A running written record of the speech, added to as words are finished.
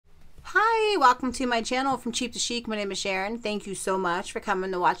Hey, welcome to my channel From Cheap to Chic. My name is Sharon. Thank you so much for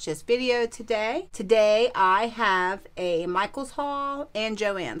coming to watch this video today. Today I have a Michael's haul and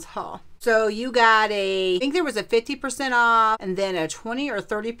JoAnns haul. So you got I think there was a 50% off and then a 20 or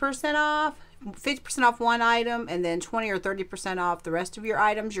 30% off. 50% off one item and then 20 or 30% off the rest of your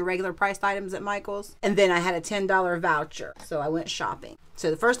items, your regular priced items at Michael's. And then I had a $10 voucher. So I went shopping. So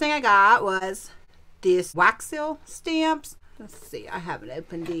the first thing I got was this wax seal stamps. Let's see, I haven't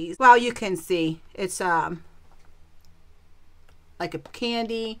opened these. Well, you can see it's like a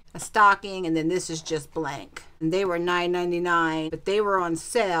candy, a stocking, and then this is just blank. And they were $9.99, but they were on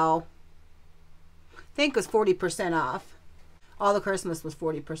sale. I think it was 40% off. All the Christmas was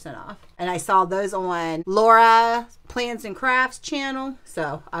 40% off. And I saw those on Laura Plans and Crafts channel.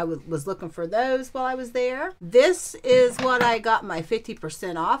 So I was looking for those while I was there. This is what I got my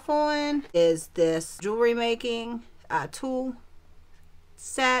 50% off on, is this jewelry making tool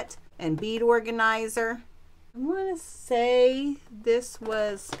set and bead organizer. I want to say this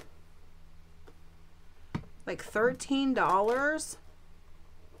was like $13. I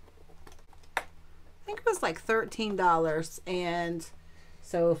think it was like $13, and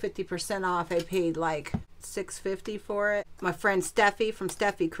so 50% off, I paid like $6.50 for it. My friend Steffi from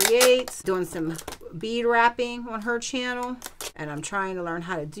Steffi Creates doing some bead wrapping on her channel, and I'm trying to learn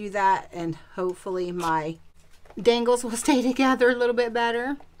how to do that, and hopefully my dangles will stay together a little bit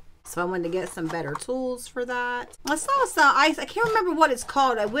better. So I wanted to get some better tools for that. I saw some, I can't remember what it's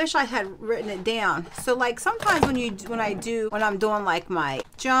called. I wish I had written it down. So like sometimes when I'm doing like my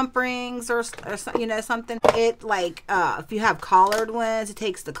jump rings or you know, something, it like if you have collared ones, it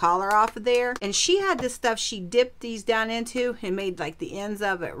takes the collar off of there. And she had this stuff she dipped these down into and made like the ends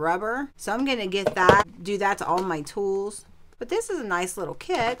of it rubber. So I'm gonna get that, do that to all my tools. But this is a nice little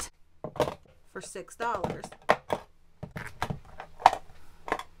kit for $6.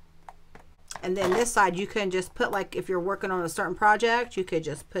 And then this side, you can just put, like, if you're working on a certain project, you could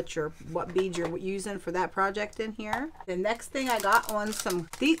just put what beads you're using for that project in here. The next thing I got on some,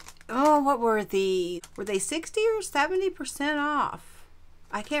 what were they 60 or 70% off?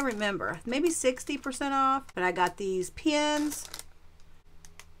 I can't remember. Maybe 60% off. But I got these pins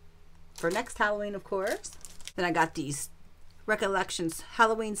for next Halloween, of course. Then I got these Recollections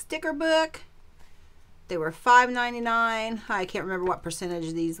Halloween sticker book. They were $5.99. I can't remember what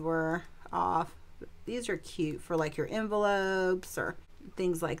percentage these were off. These are cute for like your envelopes or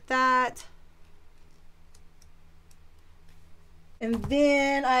things like that. And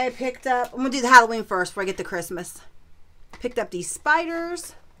then I picked up, I'm gonna do the Halloween first before I get to Christmas. Picked up these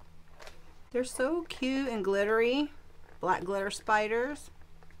spiders. They're so cute and glittery. Black glitter spiders.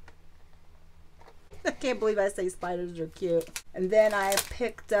 I can't believe I say spiders are cute. And then I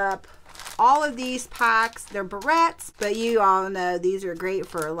picked up all of these packs. They're barrettes, but you all know these are great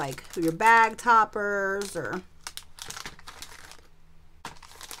for like your bag toppers or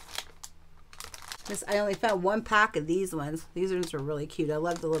this. I only found one pack of these ones. These ones are really cute. I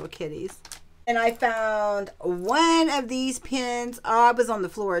love the little kitties. And I found one of these pins. Oh, I was on the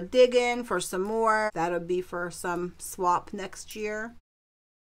floor digging for some more. That'll be for some swap next year.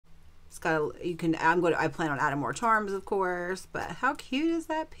 It's got I plan on adding more charms, of course, but how cute is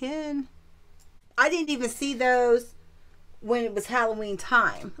that pin? I didn't even see those when it was Halloween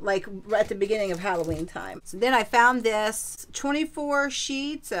time, like right at the beginning of Halloween time. So then I found this 24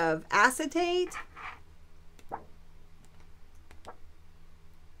 sheets of acetate.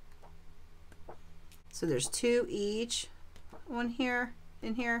 So there's 2 each on here,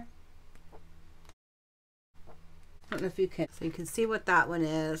 in here. I don't know if you can, so you can see what that one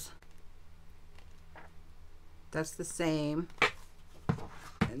is. That's the same.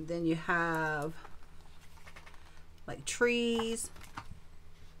 And then you have like trees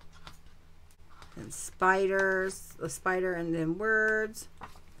and spiders, a spider, and then words.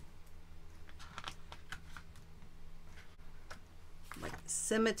 Like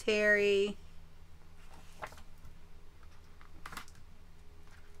cemetery.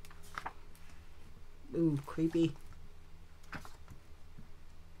 Ooh, creepy.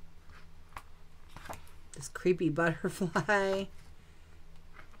 This creepy butterfly.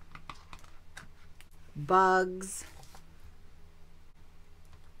 Bugs.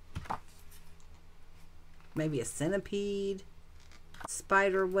 Maybe a centipede.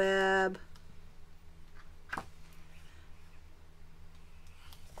 Spider web.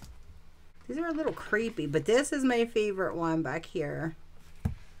 These are a little creepy, but this is my favorite one back here.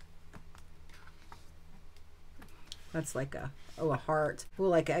 That's like a heart. Oh,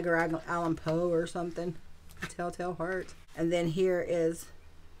 like Edgar Allan Poe or something. A telltale heart. And then here is,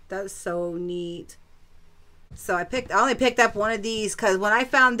 that's so neat. So I only picked up one of these because when I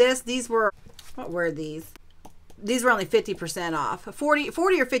found this, these were What were these? These were only 50% off. 40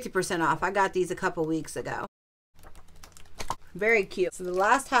 or 50% off. I got these a couple weeks ago. Very cute. So the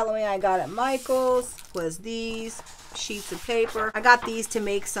last Halloween I got at Michael's was these sheets of paper. I got these to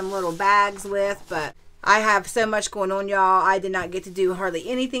make some little bags with, but I have so much going on, y'all. I did not get to do hardly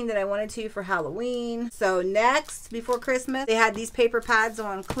anything that I wanted to for Halloween. So next, before Christmas, they had these paper pads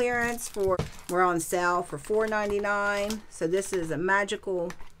on clearance were on sale for $4.99. So this is a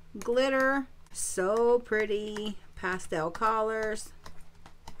magical glitter. So pretty. Pastel colors.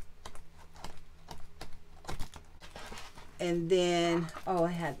 And then, oh,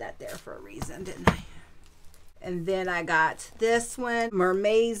 I had that there for a reason, didn't I? And then I got this one,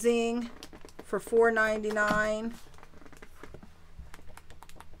 Mermazing, for $4.99.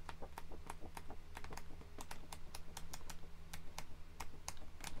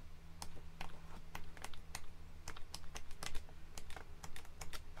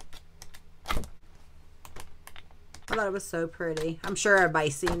 I thought it was so pretty. I'm sure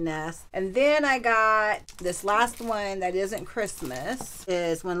everybody's seen this. And then I got this last one that isn't Christmas.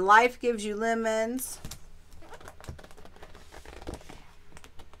 Is When Life Gives You Lemons.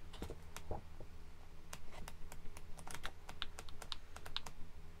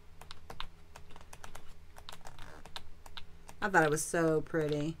 I thought it was so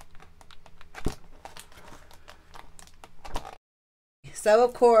pretty. So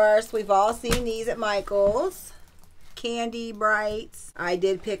of course, we've all seen these at Michael's. Candy Brights. I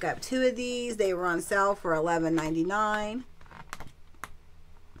did pick up 2 of these. They were on sale for $11.99.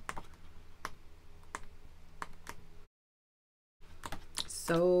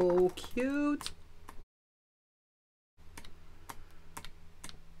 So cute.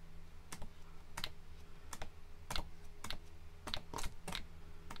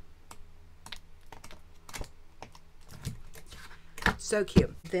 So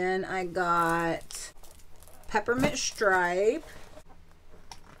cute. Then I got Peppermint Stripe.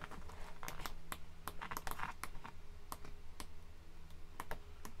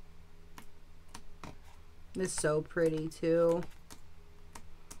 It's so pretty too.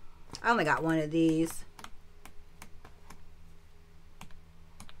 I only got 1 of these.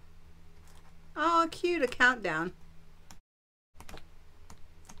 Oh, cute, a countdown.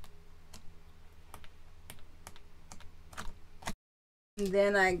 And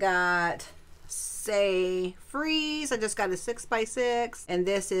then I got Say Freeze. I just got a 6x6, and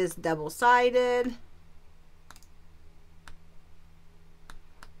this is double-sided.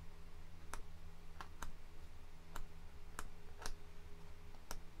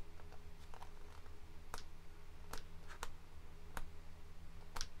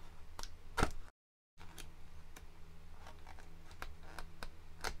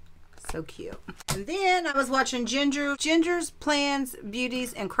 So cute. And then I was watching Ginger's Plans,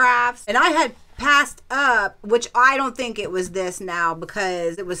 Beauties, and Crafts. And I had passed up, which I don't think it was this now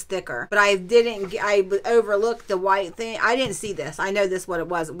because it was thicker. But I overlooked the white thing. I didn't see this. I know this what it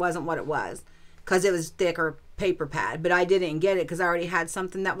was. It wasn't what it was because it was thicker paper pad. But I didn't get it because I already had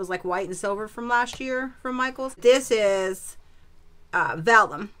something that was like white and silver from last year from Michael's. This is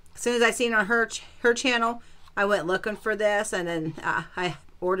vellum. As soon as I seen it on her channel, I went looking for this, and then I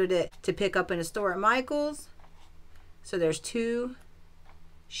ordered it to pick up in a store at Michael's. So there's 2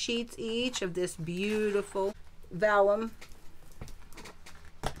 sheets each of this beautiful vellum.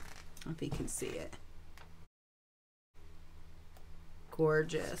 I don't know if you can see it.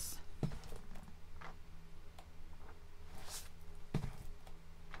 Gorgeous.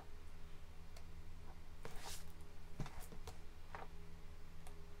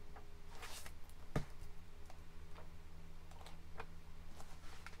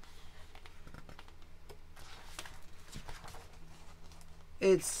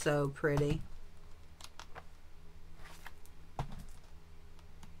 It's so pretty.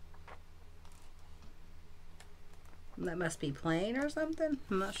 That must be plain or something.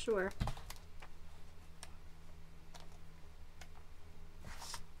 I'm not sure.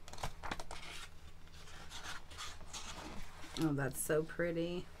 Oh, that's so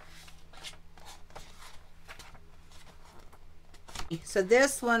pretty. So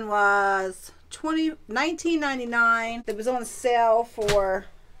this one was $19.99. It was on sale for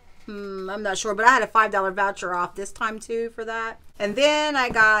I'm not sure, but I had a $5 voucher off this time too for that. And then I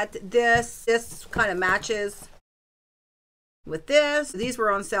got this. This kind of matches with this. These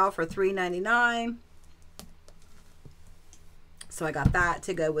were on sale for $3.99. So I got that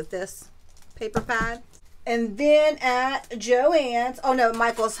to go with this paper pad. And then at JoAnns, oh no,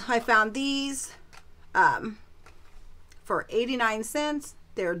 Michael's, I found these for 89 cents.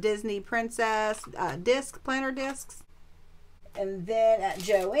 They're Disney Princess planner discs. And then at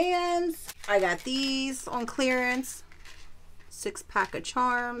JoAnns, I got these on clearance. 6-pack of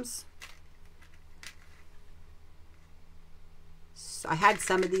charms. So I had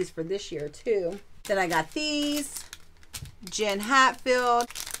some of these for this year too. Then I got these Jen Hatfield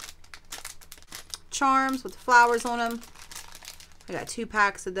charms with the flowers on them. I got 2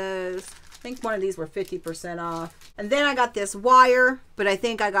 packs of those. I think one of these were 50% off. And then I got this wire, but I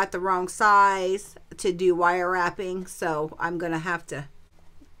think I got the wrong size to do wire wrapping. So I'm going to have to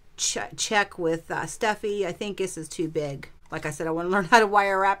check with Steffi. I think this is too big. Like I said, I want to learn how to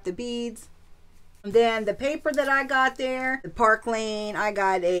wire wrap the beads. And then the paper that I got there, the Park Lane, I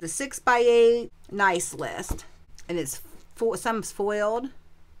got a 6x8 nice list. And it's some's foiled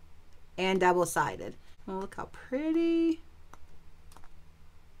and double-sided. Oh, look how pretty.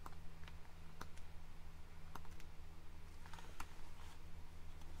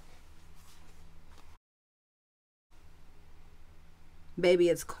 Baby,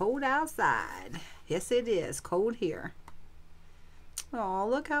 it's cold outside. Yes, it is. Cold here. Oh,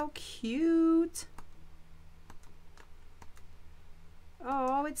 look how cute.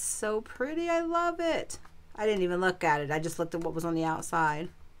 Oh, it's so pretty. I love it. I didn't even look at it. I just looked at what was on the outside.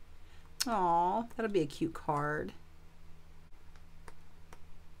 Oh, that'll be a cute card.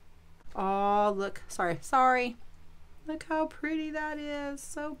 Oh, look. Sorry. Look how pretty that is.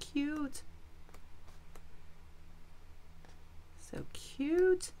 So cute. So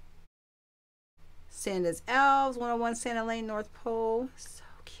cute. Santa's Elves, 101 Santa Lane, North Pole. So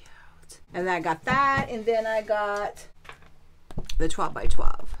cute. And then I got that. And then I got the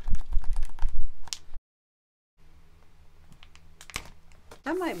 12x12.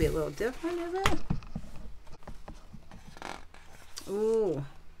 That might be a little different, is it? Ooh.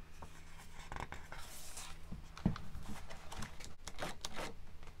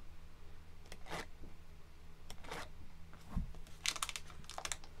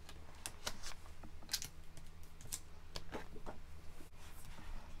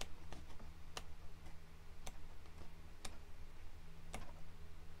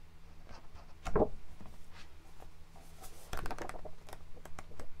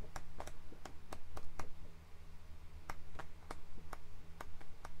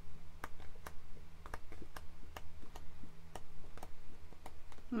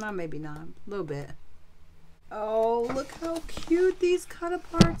 No, maybe not. A little bit. Oh, look how cute these cut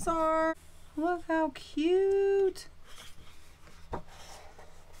aparts are. Look how cute.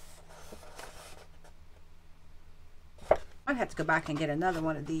 I'd have to go back and get another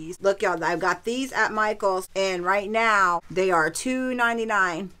one of these. Look, y'all, I've got these at Michael's, and right now they are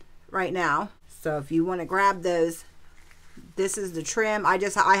 $2.99 right now. So if you want to grab those, this is the trim. I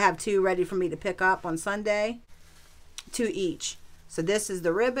have 2 ready for me to pick up on Sunday. 2 each. So this is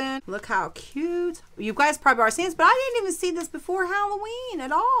the ribbon. Look how cute. You guys probably are seeing this, but I didn't even see this before Halloween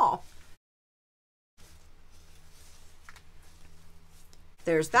at all.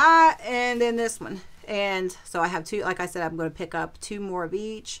 There's that, and then this one. And so I have 2, like I said, I'm going to pick up 2 more of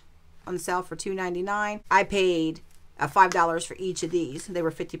each on sale for $2.99. I paid $5 for each of these. They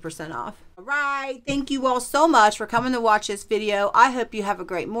were 50% off. All right. Thank you all so much for coming to watch this video. I hope you have a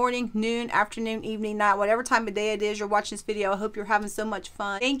great morning, noon, afternoon, evening, night, whatever time of day it is you're watching this video. I hope you're having so much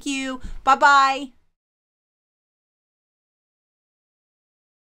fun. Thank you. Bye-bye.